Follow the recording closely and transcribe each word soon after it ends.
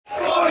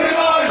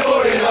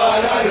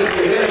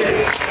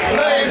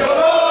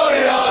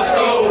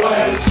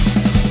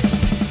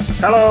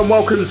Hello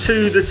and welcome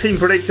to the Team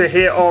Predictor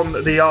here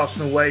on the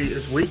Arsenal Way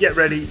as we get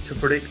ready to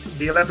predict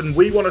the 11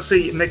 we want to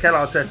see Mikel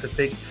Arteta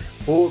pick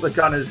for the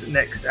Gunners'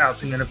 next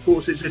outing. And of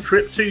course it's a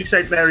trip to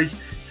St Mary's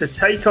to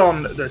take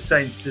on the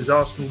Saints as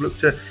Arsenal look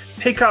to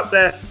pick up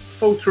their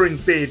faltering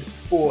bid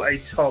for a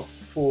top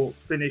four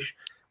finish.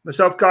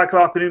 Myself, Clarke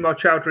and Umar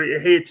Choudhry are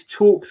here to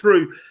talk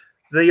through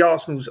the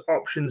Arsenal's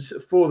options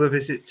for the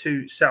visit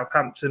to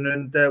Southampton.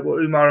 And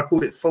Umar, I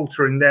called it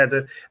faltering there,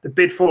 the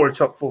bid for a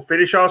top four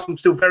finish. Arsenal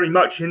still very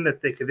much in the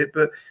thick of it,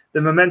 but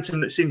the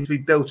momentum that seems to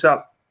be built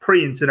up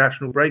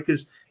pre-international break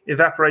has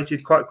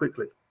evaporated quite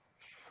quickly.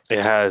 It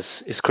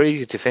has. It's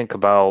crazy to think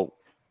about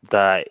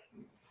that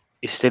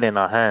it's still in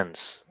our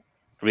hands.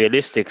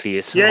 Realistically,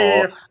 it's not.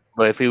 Yeah.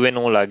 But if we win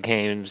all our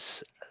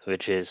games,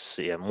 which is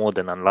more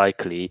than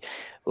unlikely,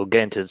 we'll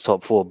get into the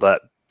top four.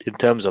 But in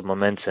terms of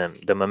momentum,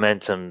 the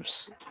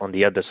momentum's on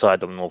the other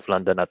side of North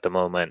London at the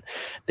moment.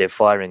 They're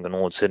firing on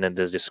all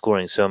cylinders. They're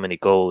scoring so many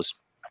goals.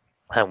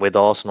 And with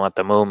Arsenal at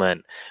the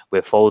moment,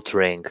 we're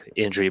faltering,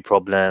 injury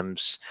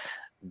problems,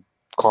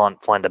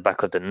 can't find the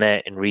back of the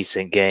net in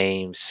recent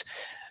games.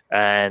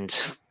 And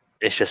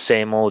it's just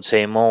same old,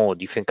 same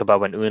old. You think about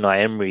when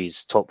Unai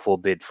Emery's top four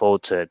bid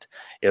faltered,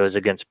 it was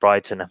against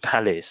Brighton and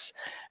Palace,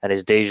 and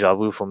it's deja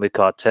vu for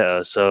Mikel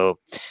Arteta. So,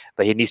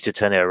 but he needs to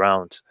turn it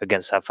around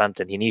against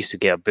Southampton. He needs to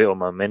get a bit of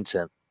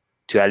momentum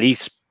to at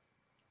least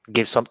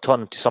give some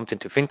time to something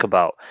to think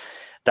about.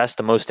 That's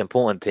the most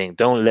important thing.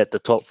 Don't let the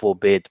top four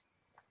bid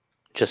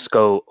just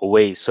go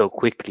away so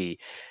quickly.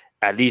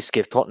 At least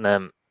give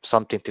Tottenham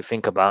something to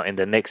think about in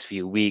the next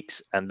few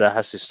weeks, and that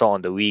has to start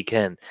on the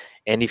weekend.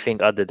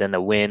 Anything other than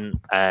a win,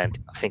 and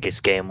I think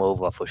it's game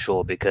over for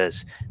sure,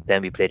 because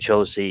then we play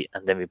Chelsea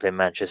and then we play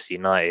Manchester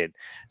United.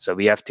 So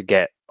we have to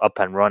get up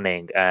and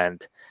running,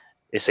 and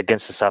it's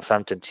against the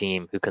Southampton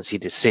team who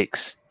conceded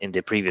 6 in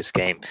the previous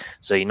game.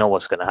 So you know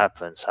what's going to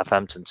happen.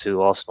 Southampton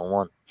 2, Arsenal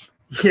 1.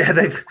 Yeah,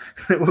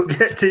 we'll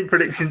get team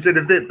predictions in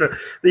a bit, but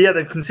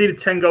they've conceded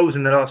 10 goals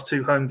in the last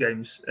 2 home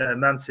games.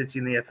 Man City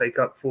in the FA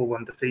Cup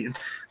 4-1 defeat, and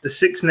the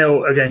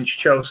 6-0 against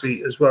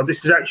Chelsea as well.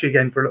 This is actually a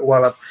game for a little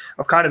while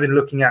I've kind of been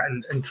looking at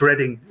and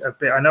dreading a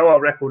bit. I know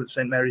our record at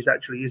St Mary's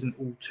actually isn't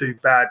all too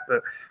bad,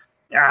 but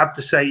I have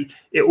to say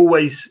it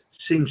always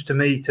seems to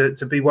me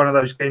to be one of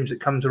those games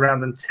that comes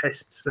around and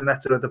tests the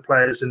mettle of the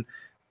players and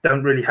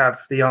don't really have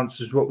the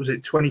answers. What was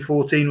it,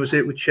 2014 was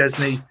it, with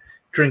Chesney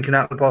drinking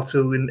out the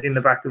bottle in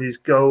the back of his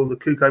goal, the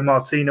Cuco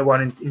Martina one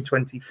in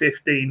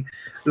 2015.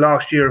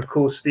 Last year, of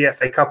course, the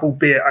FA Cup,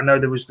 albeit I know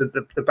there was the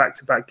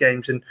back-to-back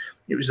games and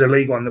it was the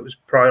League one that was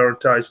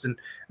prioritised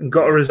and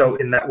got a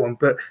result in that one.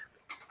 But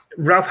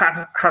Ralph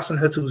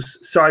Hasenhüttl's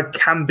side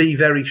can be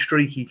very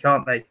streaky,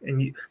 can't they?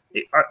 And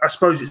I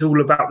suppose it's all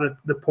about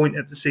the point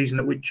of the season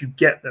at which you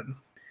get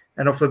them.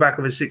 And off the back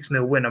of a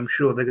 6-0 win, I'm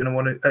sure they're going to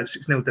want to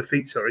 6-0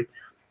 defeat.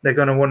 They're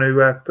going to want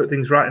to put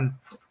things right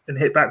and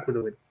hit back with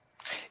a win.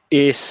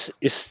 It's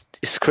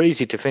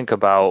crazy to think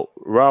about.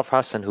 Ralph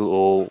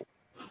Hasenhüttl,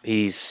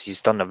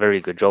 he's done a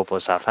very good job for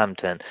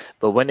Southampton,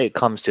 but when it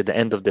comes to the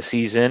end of the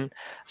season,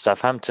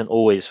 Southampton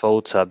always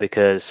falter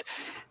because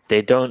they're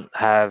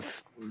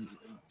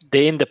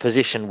in the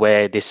position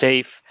where they're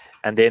safe,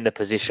 and they're in the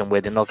position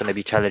where they're not going to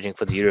be challenging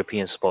for the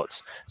European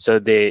spots. So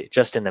they're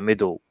just in the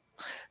middle.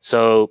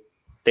 So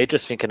they're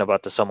just thinking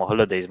about the summer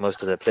holidays,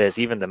 most of the players.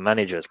 Even the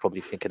manager is probably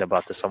thinking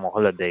about the summer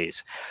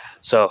holidays.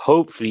 So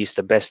hopefully it's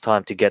the best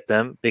time to get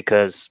them,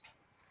 because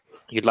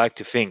you'd like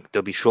to think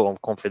they'll be short on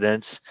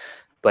confidence,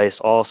 but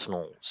it's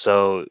Arsenal.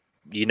 So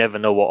you never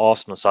know what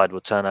Arsenal side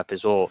will turn up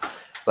as well.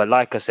 But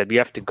like I said, we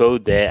have to go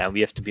there and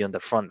we have to be on the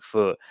front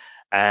foot.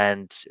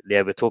 And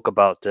we'll talk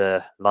about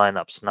the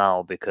lineups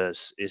now,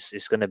 because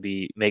it's going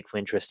to make for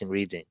interesting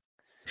reading.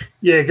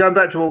 Yeah, going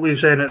back to what we were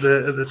saying at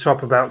the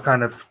top about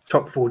kind of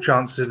top four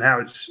chances and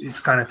how it's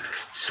kind of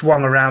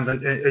swung around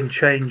and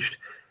changed.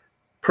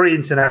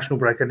 Pre-international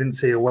break, I didn't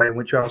see a way in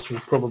which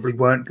Arsenal probably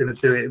weren't going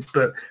to do it,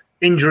 but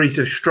injuries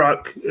have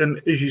struck, and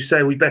as you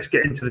say, we best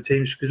get into the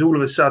teams, because all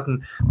of a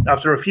sudden,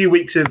 after a few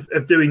weeks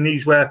of doing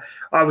these where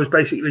I was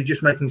basically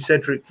just making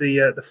Cedric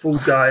the full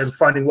guy and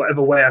finding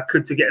whatever way I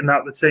could to get him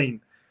out of the team,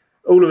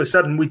 all of a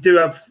sudden we do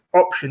have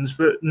options,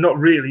 but not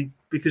really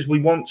because we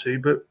want to,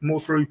 but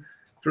more through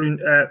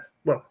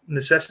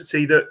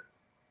necessity, that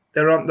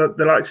there aren't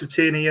the likes of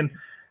Tierney and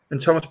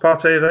Thomas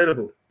Partey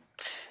available.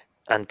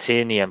 And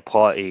Tierney and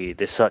Partey,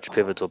 they're such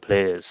pivotal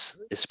players,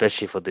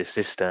 especially for this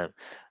system.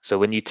 So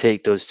when you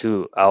take those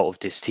two out of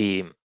this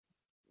team,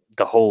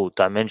 the whole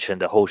dimension,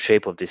 the whole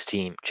shape of this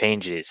team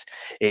changes.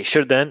 It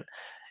shouldn't,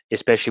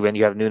 especially when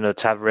you have Nuno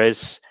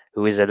Tavares,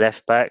 who is a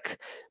left back,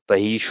 but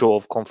he's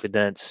short of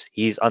confidence.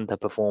 He's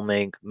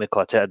underperforming.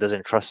 Mikel Arteta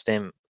doesn't trust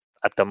him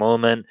at the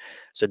moment.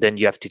 So then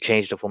you have to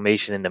change the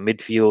formation in the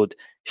midfield.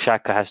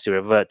 Xhaka has to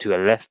revert to a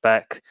left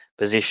back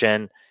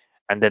position.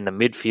 And then the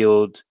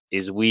midfield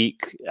is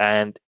weak.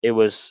 And it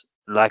was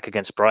like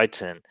against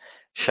Brighton.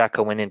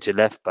 Xhaka went into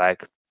left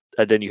back.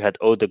 And then you had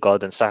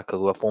Odegaard and Saka,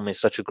 who are forming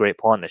such a great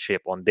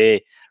partnership on their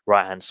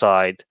right-hand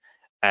side.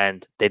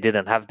 And they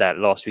didn't have that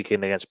last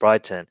weekend against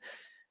Brighton.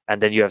 And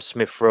then you have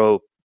Smith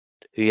Rowe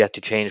who you had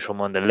to change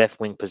from on the left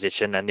wing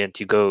position and then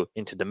to go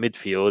into the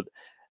midfield,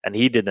 and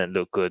he didn't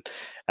look good.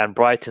 And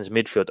Brighton's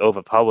midfield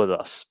overpowered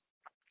us.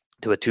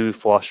 They were too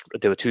fast.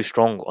 They were too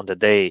strong on the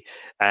day,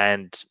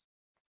 and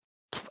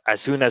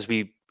as soon as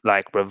we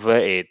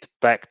reverted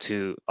back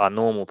to our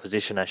normal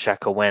position and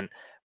Xhaka went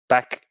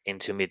back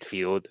into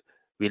midfield,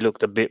 we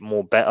looked a bit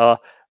more better,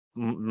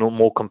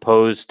 more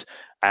composed,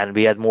 and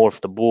we had more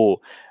of the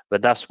ball.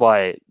 But that's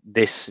why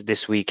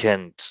this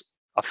weekend,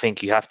 I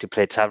think you have to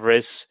play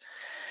Tavares,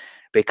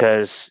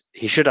 because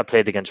he should have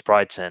played against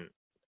Brighton.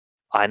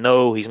 I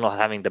know he's not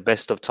having the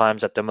best of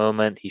times at the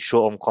moment. He's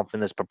short on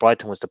confidence, but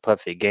Brighton was the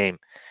perfect game.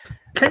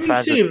 Can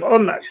you see him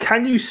on that?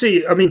 Can you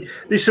see? I mean,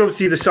 this is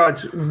obviously the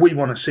sides we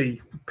want to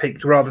see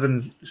picked rather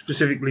than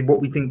specifically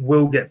what we think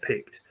will get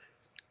picked.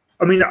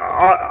 I mean,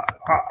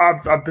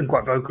 I've been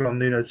quite vocal on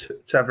Nuno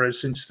Tavares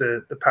since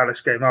the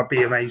Palace game. I'd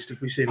be amazed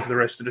if we see him for the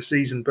rest of the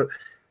season. But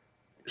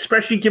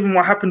especially given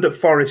what happened at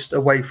Forest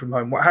away from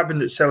home, what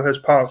happened at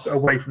Selhurst Park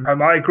away from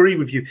home, I agree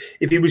with you.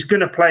 If he was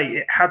going to play,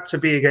 it had to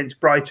be against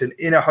Brighton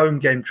in a home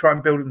game, try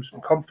and build him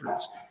some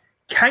confidence.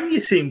 Can you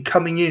see him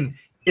coming in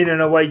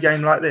an away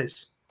game like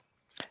this?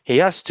 He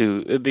has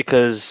to,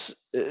 because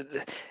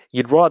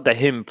you'd rather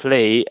him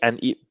play,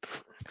 and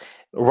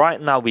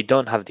right now we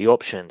don't have the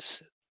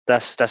options.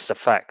 That's a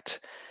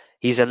fact.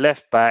 He's a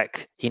left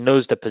back. He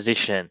knows the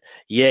position.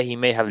 Yeah, he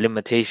may have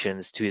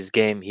limitations to his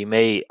game. He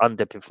may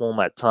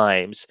underperform at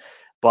times,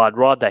 but I'd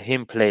rather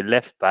him play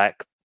left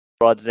back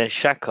rather than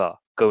Xhaka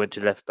go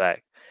into left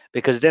back,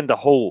 because then the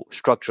whole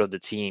structure of the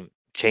team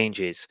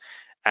changes,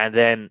 and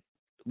then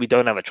we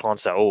don't have a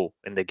chance at all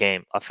in the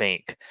game. I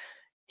think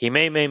he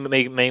may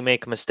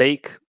make a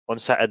mistake on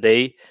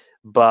Saturday,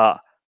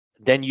 but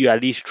then you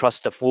at least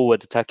trust the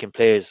forward attacking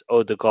players,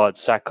 Odegaard,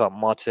 Saka,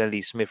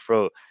 Martinelli,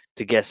 Smith-Rowe,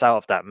 to get us out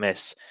of that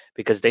mess,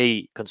 because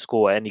they can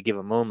score at any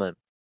given moment.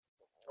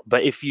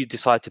 But if you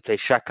decide to play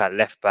Xhaka at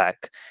left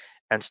back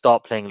and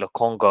start playing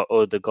Lokonga,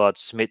 Odegaard,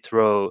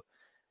 Smith-Rowe,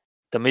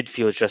 the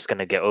midfield is just going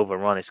to get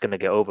overrun. It's going to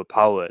get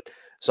overpowered.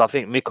 So I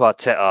think Mikel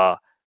Arteta,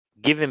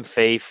 give him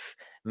faith,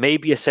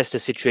 maybe assess the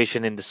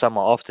situation in the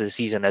summer after the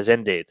season has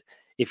ended.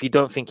 If you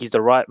don't think he's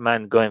the right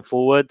man going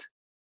forward,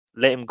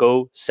 let him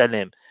go, sell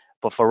him.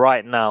 But for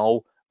right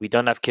now, we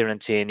don't have Kieran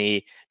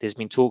Tierney. There's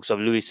been talks of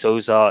Luis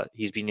Souza.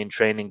 He's been in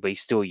training, but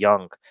he's still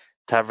young.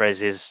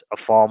 Tavares is a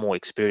far more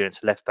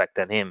experienced left back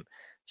than him.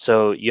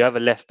 So you have a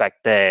left back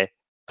there,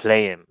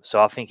 play him.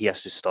 So I think he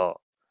has to start.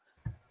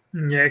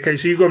 Yeah, okay.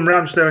 So you've got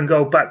Ramsdale and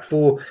goal, back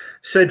four,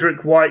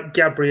 Cedric White,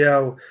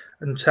 Gabriel,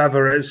 and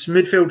Tavares.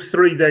 Midfield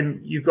three, then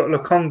you've got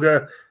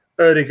Lokonga,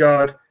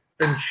 Odegaard,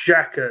 and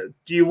Xhaka.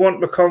 Do you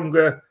want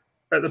Lokonga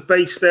at the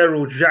base there,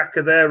 or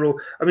Xhaka there?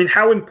 Or, I mean,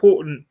 how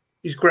important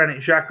is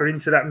Granit Xhaka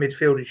into that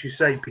midfield, as you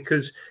say?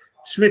 Because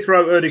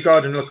Smith-Rowe,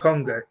 Odegaard, and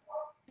Lokonga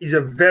is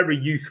a very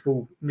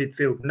youthful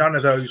midfield. None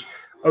of those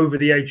over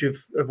the age of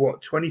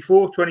what,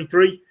 24,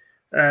 23?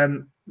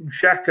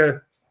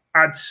 Xhaka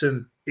adds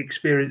some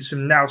experience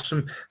and now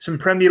some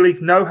Premier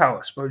League know-how,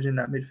 I suppose, in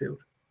that midfield.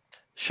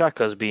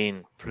 Xhaka's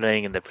been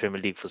playing in the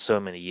Premier League for so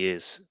many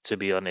years, to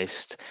be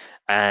honest.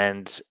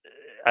 And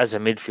as a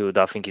midfielder,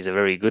 I think he's a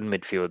very good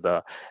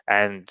midfielder.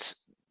 And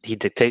he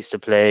dictates the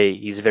play.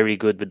 He's very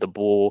good with the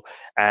ball,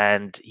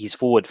 and he's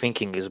forward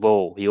thinking as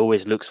well. He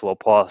always looks for a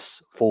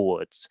pass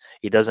forwards.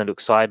 He doesn't look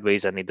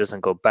sideways, and he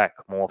doesn't go back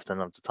more often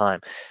of the time.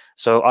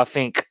 So I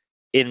think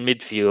in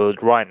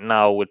midfield right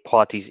now, with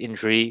Partey's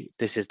injury,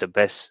 this is the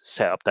best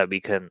setup that we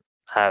can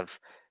have.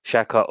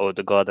 Xhaka,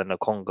 Odegaard, and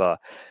Lokonga.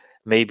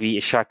 Maybe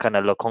Xhaka and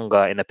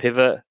Lokonga in a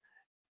pivot,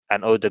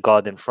 and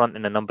Odegaard in front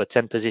in the number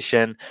 10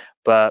 position.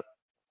 But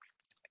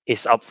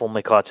it's up for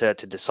Mikel Arteta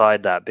to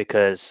decide that,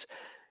 because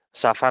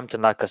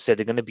Southampton, like I said,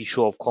 they're going to be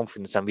short of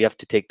confidence, and we have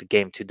to take the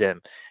game to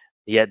them.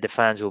 Yet the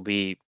fans will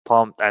be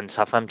pumped, and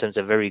Southampton's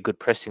a very good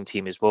pressing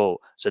team as well.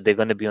 So they're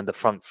going to be on the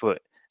front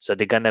foot. So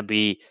they're going to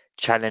be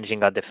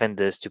challenging our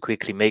defenders to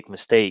quickly make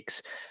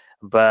mistakes.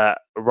 But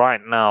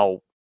right now,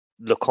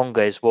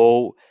 Lokonga as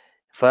well,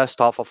 first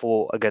half I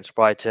thought against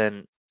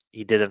Brighton,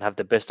 he didn't have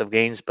the best of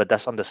games, but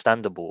that's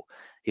understandable.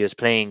 He was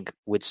playing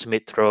with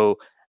Smith-Rowe,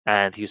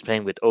 and he was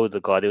playing with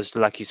Odegaard. It was,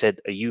 like you said,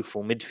 a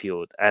youthful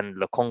midfield. And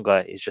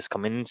Lokonga is just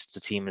coming into the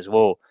team as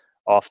well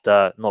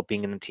after not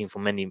being in the team for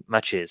many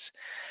matches.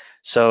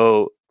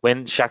 So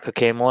when Xhaka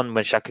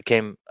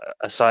came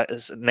aside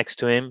next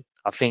to him,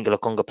 I think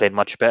Lokonga played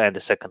much better in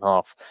the second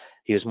half.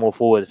 He was more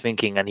forward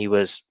thinking, and he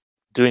was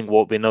doing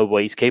what we know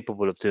what he's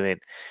capable of doing.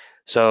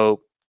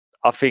 So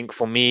I think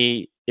for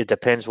me, it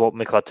depends what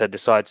Mikel Arteta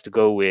decides to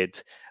go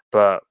with.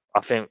 But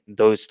I think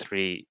those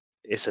three,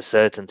 it's a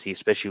certainty,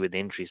 especially with the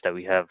injuries that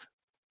we have.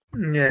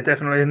 Yeah,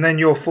 definitely. And then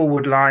your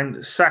forward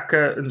line,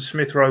 Saka and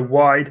Smith-Rowe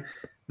wide.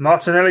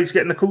 Martinelli's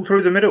getting the call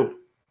through the middle.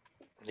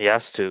 He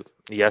has to.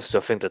 I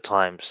think the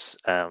times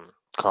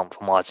come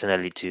for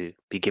Martinelli to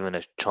be given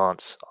a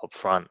chance up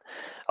front.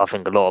 I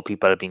think a lot of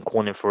people have been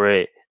calling for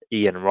it.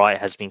 Ian Wright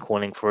has been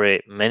calling for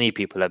it. Many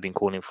people have been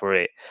calling for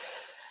it.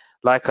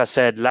 Like I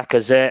said,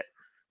 Lacazette,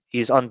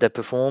 he's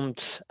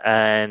underperformed,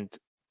 and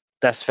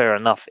that's fair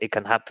enough. It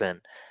can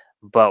happen.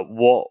 But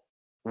what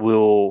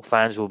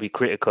fans will be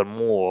critical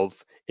more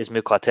of is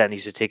Mikel Arteta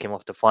needs to take him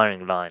off the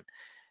firing line.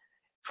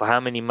 For how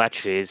many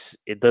matches,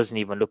 it doesn't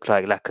even look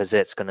like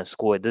Lacazette's going to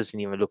score. It doesn't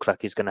even look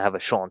like he's going to have a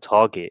shot on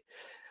target.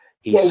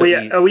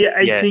 Are we at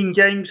 18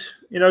 games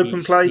in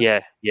open play?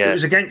 Yeah. It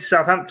was against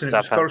Southampton. It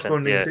was a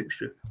corresponding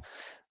fixture.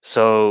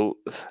 So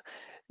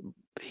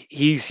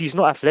he's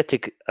not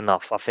athletic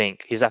enough, I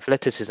think. His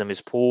athleticism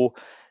is poor.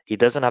 He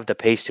doesn't have the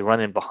pace to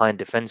run in behind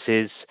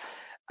defenses,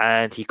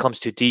 and he comes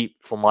too deep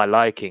for my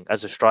liking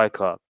as a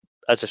striker.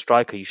 As a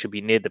striker, you should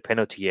be near the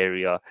penalty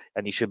area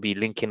and you should be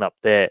linking up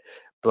there.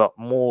 But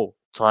more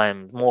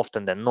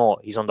often than not,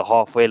 he's on the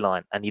halfway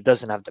line and he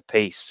doesn't have the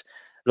pace.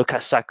 Look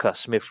at Saka,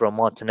 Smith Rowe,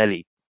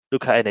 Martinelli.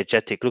 Look how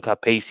energetic, look how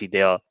pacey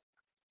they are.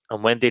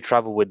 And when they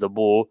travel with the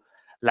ball,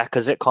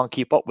 Lacazette can't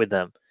keep up with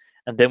them.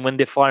 And then when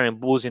they're firing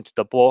balls into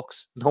the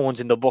box, no one's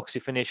in the box to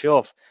finish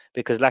off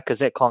because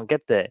Lacazette can't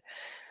get there.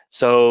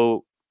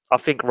 So I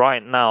think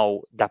right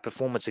now, that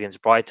performance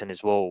against Brighton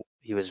as well,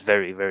 he was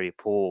very, very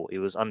poor. He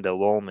was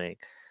underwhelming.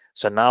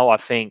 So now I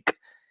think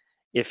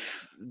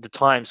if the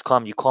times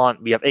come,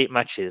 we have 8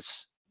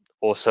 matches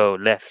or so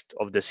left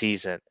of the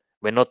season.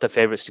 We're not the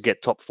favourites to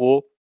get top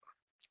 4.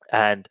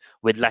 And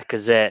with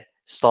Lacazette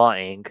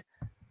starting,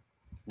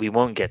 we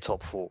won't get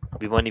top 4.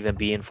 We won't even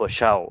be in for a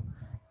shout.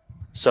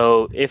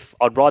 So if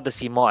I'd rather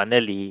see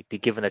Martinelli be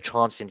given a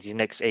chance in these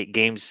next 8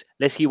 games,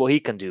 let's see what he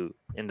can do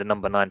in the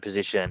number 9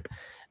 position.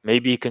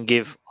 Maybe he can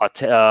give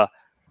Arteta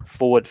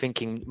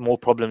forward-thinking more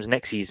problems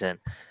next season.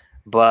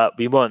 But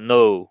we won't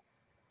know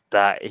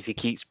that if he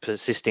keeps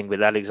persisting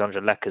with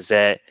Alexandre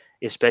Lacazette,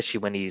 especially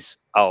when he's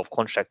out of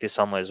contract this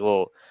summer as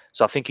well.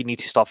 So I think you need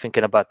to start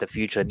thinking about the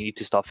future and you need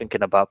to start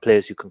thinking about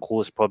players who can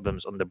cause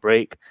problems on the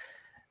break.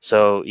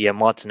 So, yeah,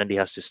 Martinelli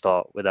has to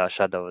start without a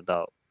shadow of a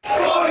doubt.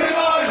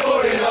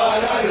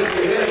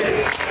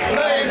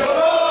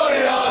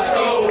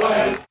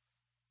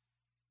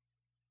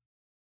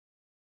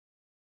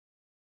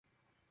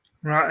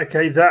 Right,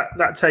 okay,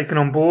 that taken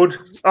on board.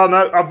 Oh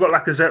no, I've got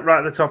Lacazette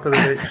right at the top of the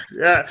pitch.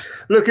 Yeah,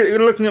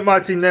 looking at my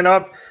team, then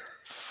I've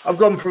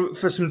gone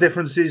for some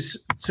differences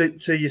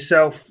to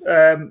yourself.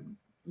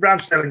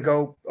 Ramsdale in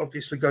goal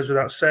obviously goes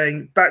without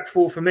saying. Back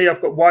 4 for me,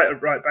 I've got White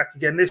at right back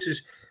again. This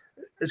is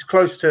as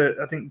close to,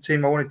 I think, the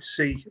team I wanted to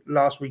see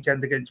last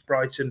weekend against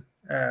Brighton.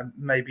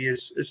 Maybe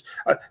as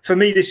for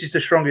me, this is the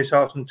strongest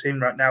Arsenal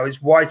team right now.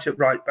 Is White at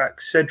right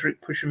back,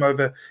 Cedric push him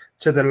over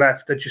to the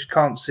left. I just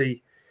can't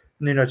see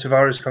Nuno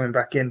Tavares coming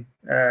back in.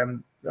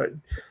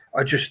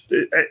 I just,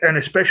 and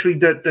especially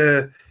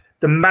the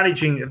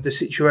managing of the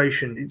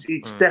situation.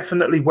 It's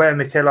definitely where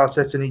Mikel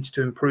Arteta needs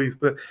to improve.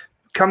 But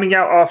coming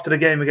out after the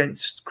game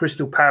against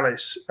Crystal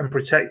Palace and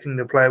protecting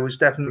the player was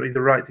definitely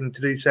the right thing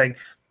to do, saying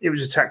it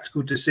was a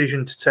tactical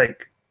decision to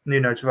take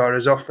Nuno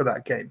Tavares off for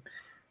that game.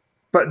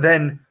 But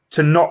then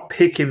to not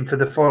pick him for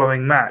the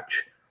following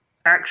match,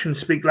 actions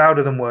speak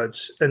louder than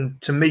words. And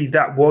to me,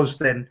 that was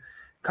then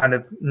kind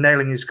of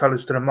nailing his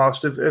colours to the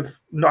mast of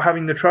not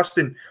having the trust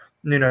in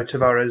Nuno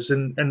Tavares.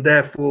 And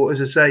therefore,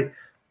 as I say,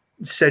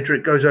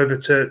 Cedric goes over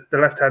to the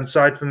left-hand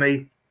side for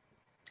me.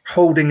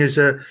 Holding as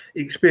a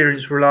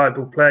experienced,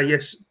 reliable player.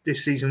 Yes,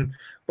 this season,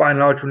 by and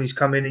large, when he's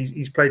come in,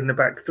 he's played in the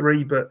back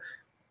 3, but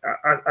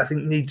I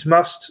think needs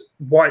must.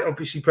 White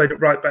obviously played at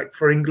right back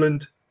for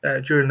England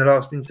during the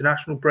last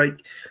international break.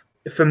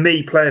 For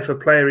me, player for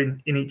player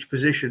in each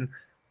position,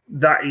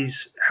 that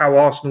is how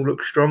Arsenal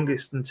looks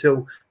strongest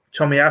until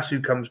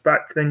Tomiyasu comes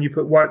back. Then you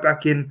put White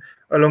back in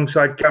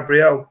alongside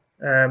Gabriel.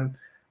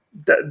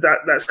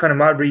 That's kind of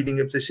my reading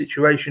of the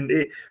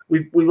situation.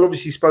 We've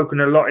obviously spoken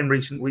a lot in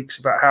recent weeks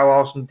about how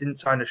Arsenal didn't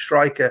sign a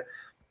striker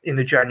in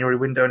the January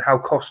window and how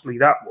costly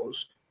that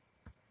was.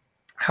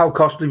 How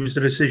costly was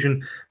the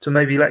decision to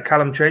maybe let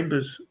Callum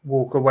Chambers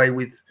walk away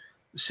with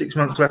 6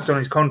 months left on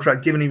his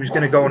contract, given he was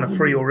going to go on a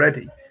free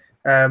already?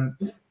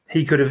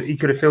 He could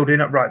have filled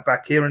in at right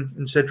back here,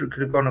 and Cedric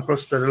could have gone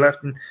across to the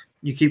left, and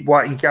you keep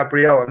White and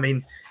Gabriel. I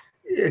mean,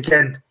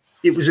 again,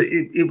 it was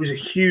a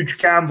huge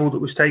gamble that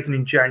was taken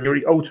in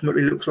January.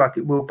 Ultimately, looks like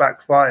it will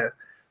backfire,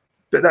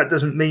 but that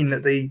doesn't mean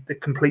that the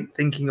complete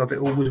thinking of it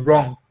all was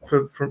wrong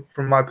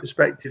from my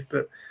perspective.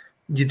 But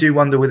you do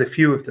wonder with a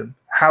few of them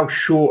how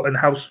short and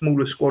how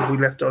small a squad we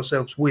left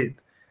ourselves with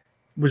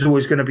was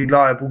always going to be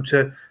liable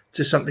to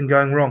something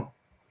going wrong.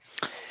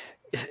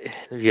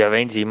 You have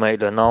Ainsley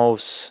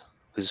Maitland-Niles,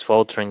 who's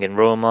faltering in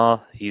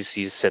Roma.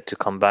 He's set to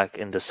come back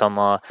in the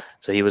summer,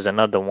 so he was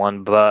another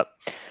one. But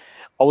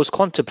I was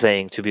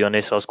contemplating, to be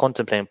honest,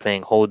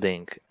 playing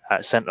Holding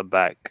at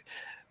centre-back.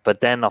 But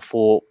then I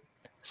thought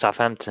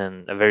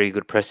Southampton, a very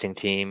good pressing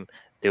team,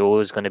 they're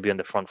always going to be on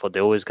the front foot.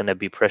 They're always going to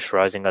be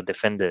pressurising our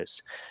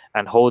defenders.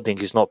 And Holding,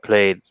 who's not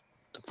played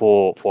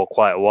for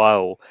quite a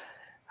while,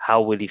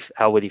 how will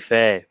he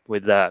fare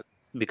with that?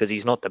 Because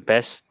he's not the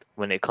best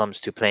when it comes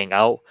to playing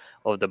out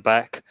of the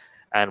back,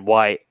 and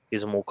White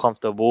is more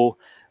comfortable.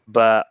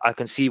 But I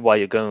can see why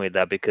you're going with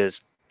that,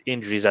 because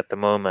injuries at the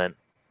moment,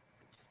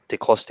 they're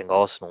costing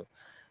Arsenal.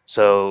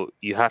 So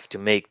you have to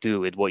make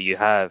do with what you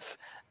have.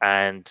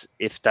 And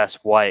if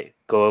that's White,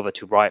 go over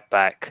to right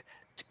back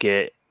to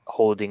get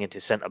holding into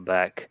centre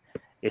back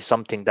is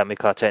something that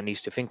Mikel Arteta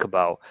needs to think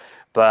about.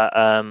 But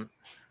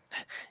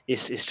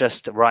it's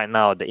just right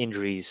now the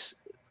injuries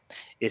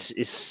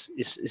is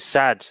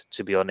sad,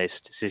 to be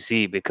honest, to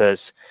see,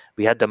 because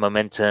we had the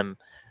momentum,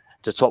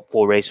 the top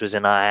 4 race was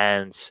in our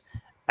hands,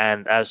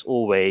 and as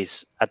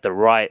always, at the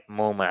right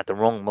moment, at the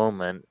wrong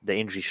moment, the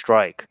injury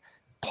strike.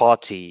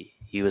 Partey,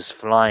 he was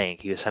flying.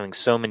 He was having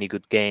so many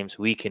good games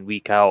week in,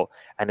 week out,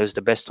 and it was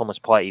the best Thomas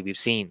Partey we've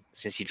seen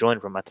since he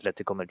joined from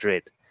Atletico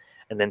Madrid.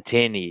 And then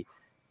Tierney,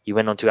 he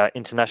went on to our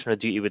international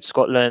duty with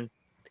Scotland.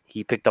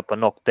 He picked up a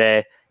knock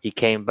there. He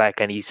came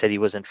back and he said he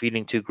wasn't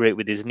feeling too great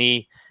with his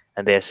knee,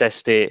 and they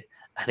assessed it,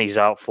 and he's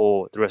out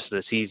for the rest of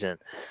the season.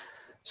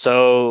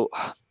 So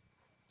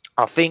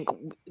I think,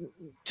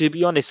 to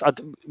be honest,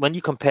 when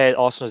you compare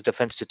Arsenal's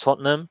defence to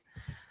Tottenham,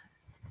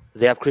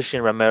 they have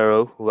Christian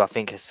Romero, who I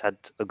think has had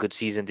a good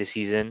season this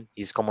season.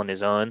 He's come on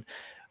his own.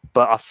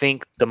 But I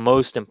think the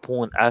most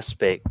important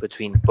aspect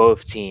between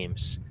both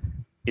teams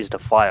is the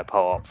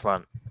firepower up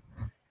front.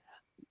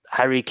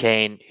 Harry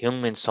Kane,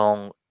 Heung-min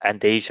Son, and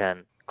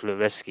Dejan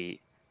Kulusevski,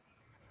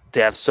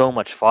 they have so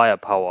much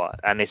firepower,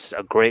 and it's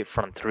a great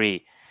front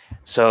three.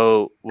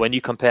 So when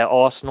you compare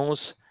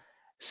Arsenal's,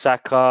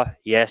 Saka,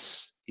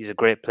 yes, he's a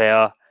great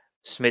player.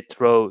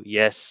 Smith-Rowe,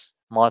 yes.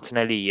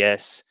 Martinelli,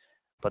 yes.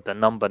 But the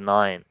number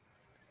 9,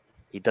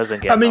 he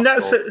doesn't get. I mean,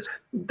 that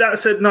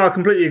said, no, I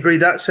completely agree.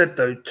 That said,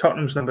 though,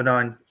 Tottenham's number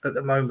 9 at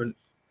the moment.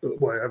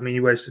 Well, I mean,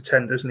 he wears the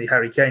 10, doesn't he,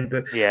 Harry Kane?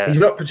 But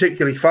he's not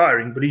particularly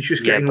firing, but he's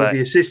just getting all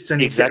the assists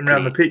and he's getting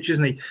around the pitch,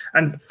 isn't he?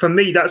 And for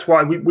me, that's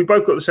why we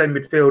both got the same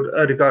midfield,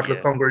 Ødegaard,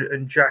 Lokonga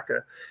and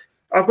Xhaka.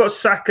 I've got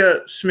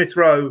Saka,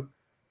 Smith-Rowe,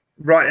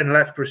 right and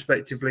left,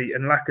 respectively,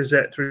 and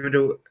Lacazette through the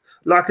middle.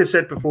 Like I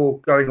said before,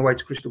 going away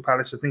to Crystal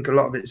Palace, I think a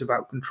lot of it is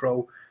about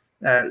control,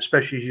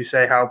 especially as you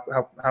say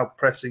how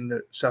pressing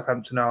that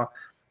Southampton are.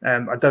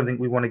 I don't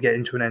think we want to get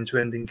into an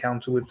end-to-end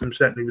encounter with them,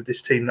 certainly with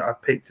this team that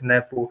I've picked, and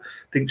therefore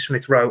I think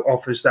Smith-Rowe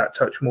offers that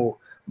touch more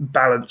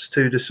balance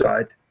to the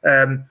side.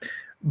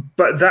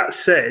 But that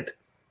said,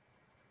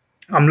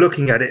 I'm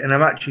looking at it and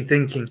I'm actually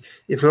thinking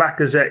if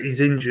Lacazette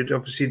is injured,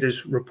 obviously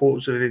there's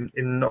reports of him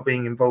not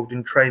being involved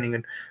in training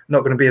and not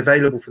going to be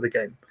available for the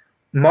game.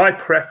 My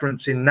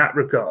preference in that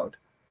regard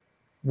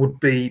would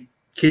be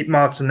keep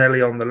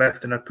Martinelli on the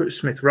left and I'd put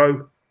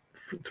Smith-Rowe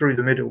through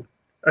the middle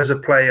as a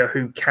player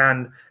who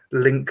can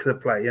link the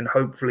play and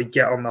hopefully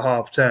get on the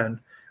half turn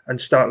and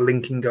start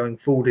linking going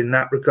forward in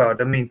that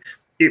regard. I mean,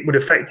 it would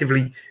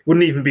effectively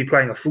wouldn't even be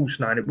playing a false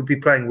 9. It would be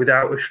playing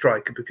without a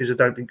striker because I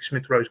don't think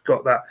Smith-Rowe's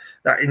got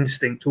that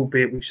instinct,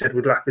 albeit we've said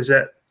with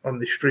Lacazette on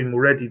this stream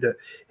already that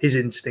his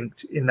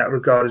instinct in that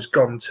regard has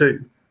gone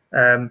too.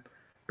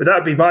 But that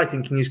would be my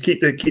thinking, is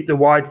keep the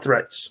wide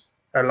threats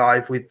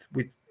alive with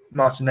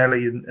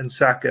Martinelli and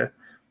Saka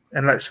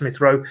and let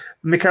Smith-Rowe.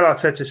 Mikel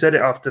Arteta said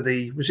it after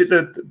the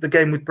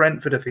game with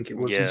Brentford, I think it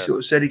was. Yeah. He sort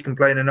of said he can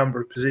play in a number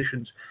of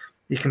positions.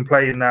 He can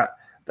play in that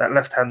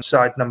left-hand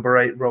side number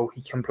 8 role.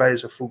 He can play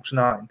as a false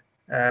 9.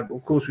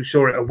 Of course, we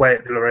saw it away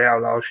at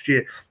Villarreal last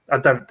year. I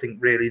don't think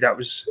really that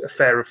was a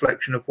fair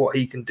reflection of what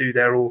he can do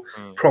there, or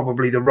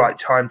probably the right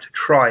time to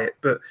try it.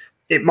 But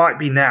it might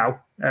be now,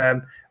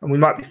 and we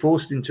might be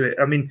forced into it.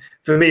 I mean,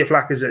 for me, if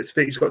Lacazette's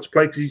fit, he's got to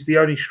play because he's the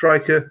only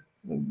striker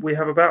we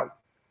have about.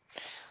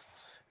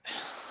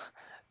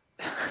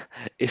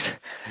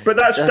 But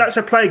that's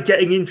a player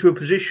getting into a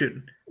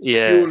position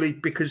purely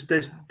because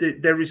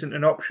there isn't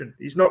an option.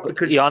 It's not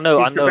because he's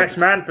the best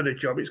man for the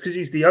job. It's because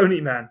he's the only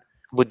man.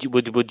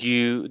 Wouldn't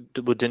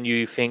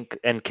you think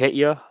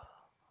Nketiah?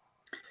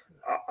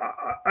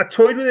 I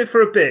toyed with it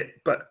for a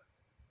bit, but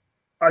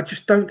I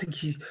just don't think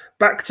he's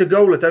back to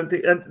goal. I don't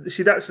think. And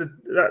see, that's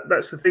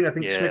the thing. I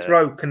think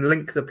Smith-Rowe can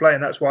link the play,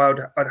 and that's why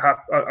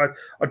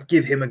I'd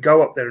give him a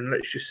go up there and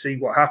let's just see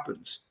what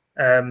happens.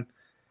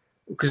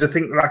 Because I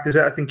think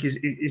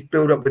Lacazette, is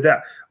built up with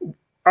that.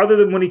 Other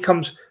than when he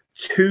comes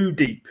too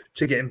deep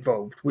to get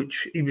involved,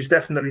 which he was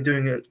definitely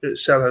doing at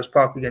Selhurst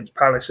Park against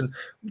Palace, and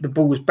the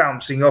ball was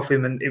bouncing off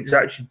him, and it was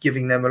actually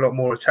giving them a lot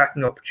more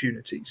attacking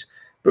opportunities.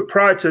 But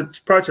prior to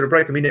the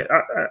break, I mean,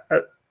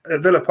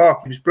 at Villa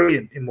Park, he was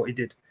brilliant in what he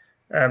did,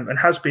 and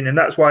has been, and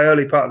that's why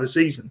early part of the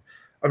season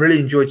I really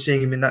enjoyed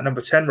seeing him in that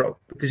number 10 role,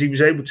 because he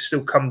was able to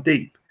still come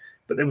deep,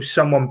 but there was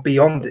someone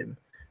beyond him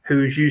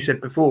who, as you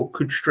said before,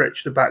 could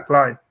stretch the back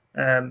line.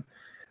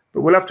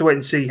 But we'll have to wait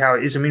and see how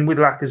it is. I mean, with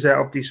Lacazette,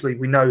 obviously,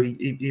 we know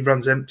he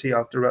runs empty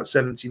after about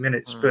 70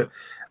 minutes. But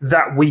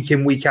that week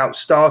in, week out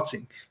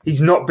starting, he's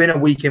not been a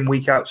week in,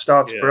 week out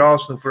starter for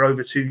Arsenal for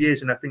over 2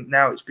 years. And I think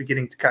now it's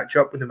beginning to catch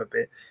up with him a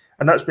bit.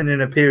 And that's been in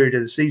a period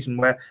of the season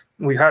where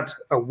we had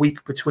a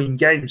week between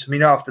games. I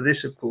mean, after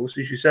this, of course,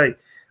 as you say,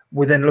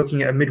 we're then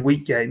looking at a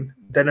midweek game,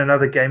 then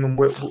another game, and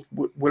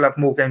we'll have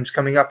more games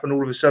coming up. And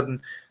all of a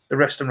sudden, the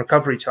rest and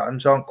recovery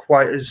times aren't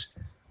quite as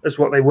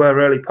what they were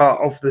early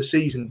part of the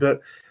season.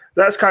 But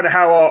that's kind of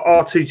how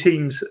our two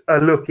teams are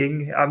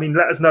looking. I mean,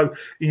 let us know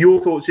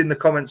your thoughts in the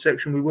comments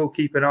section. We will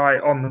keep an eye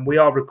on them. We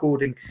are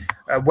recording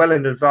well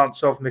in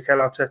advance of Mikel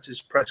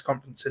Arteta's press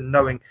conference and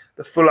knowing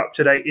the full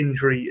up-to-date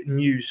injury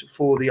news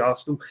for the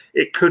Arsenal.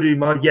 It could or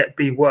might yet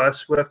be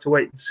worse. We'll have to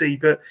wait and see.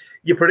 But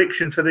your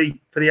prediction for the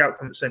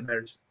outcome at St.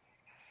 Mary's?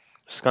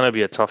 It's going to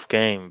be a tough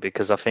game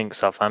because I think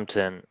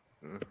Southampton,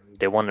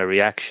 they want a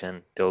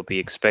reaction. They'll be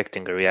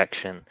expecting a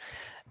reaction.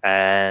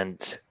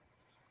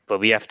 But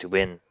we have to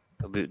win.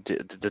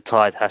 The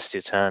tide has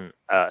to turn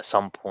at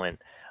some point.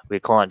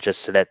 We can't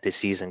just let this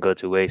season go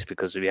to waste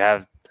because we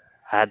have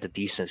had a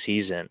decent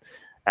season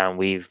and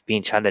we've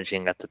been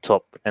challenging at the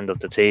top end of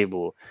the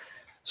table.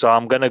 So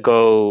I'm going to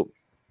go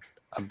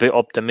a bit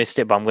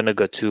optimistic, but I'm going to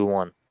go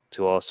 2-1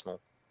 to Arsenal.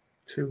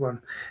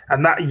 2-1.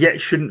 And that yet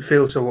shouldn't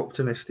feel so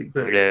optimistic.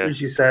 But as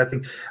you say, I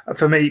think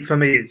for me,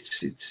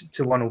 it's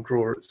a 1-1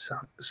 draw at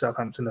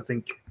Southampton, I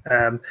think.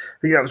 I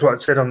think that was what I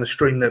said on the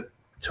stream that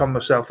Tom,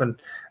 myself, and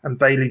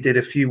Bailey did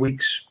a few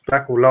weeks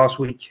back, or last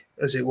week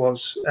as it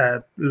was,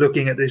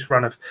 looking at this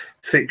run of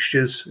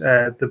fixtures.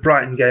 The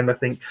Brighton game, I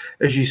think,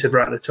 as you said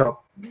right at the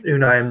top,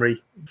 Unai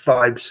Emery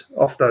vibes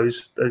off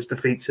those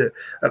defeats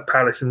at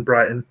Palace and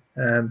Brighton,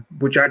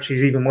 which actually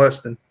is even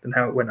worse than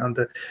how it went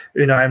under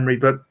Unai Emery.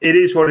 But it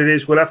is what it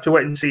is. We'll have to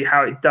wait and see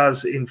how it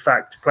does, in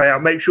fact, play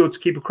out. Make sure to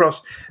keep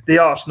across the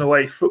Arsenal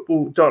way,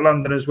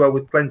 football.london as well,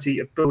 with plenty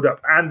of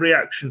build-up and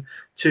reaction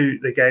to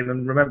the game.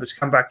 And remember to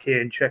come back here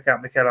and check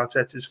out Mikel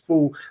Arteta's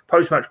full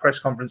post-match press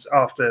conference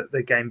after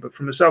the game. But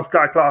from myself,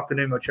 Guy Clarke and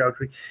Umar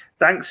Choudhry,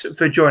 thanks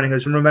for joining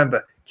us. And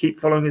remember, keep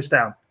following us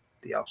down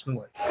the Arsenal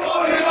way.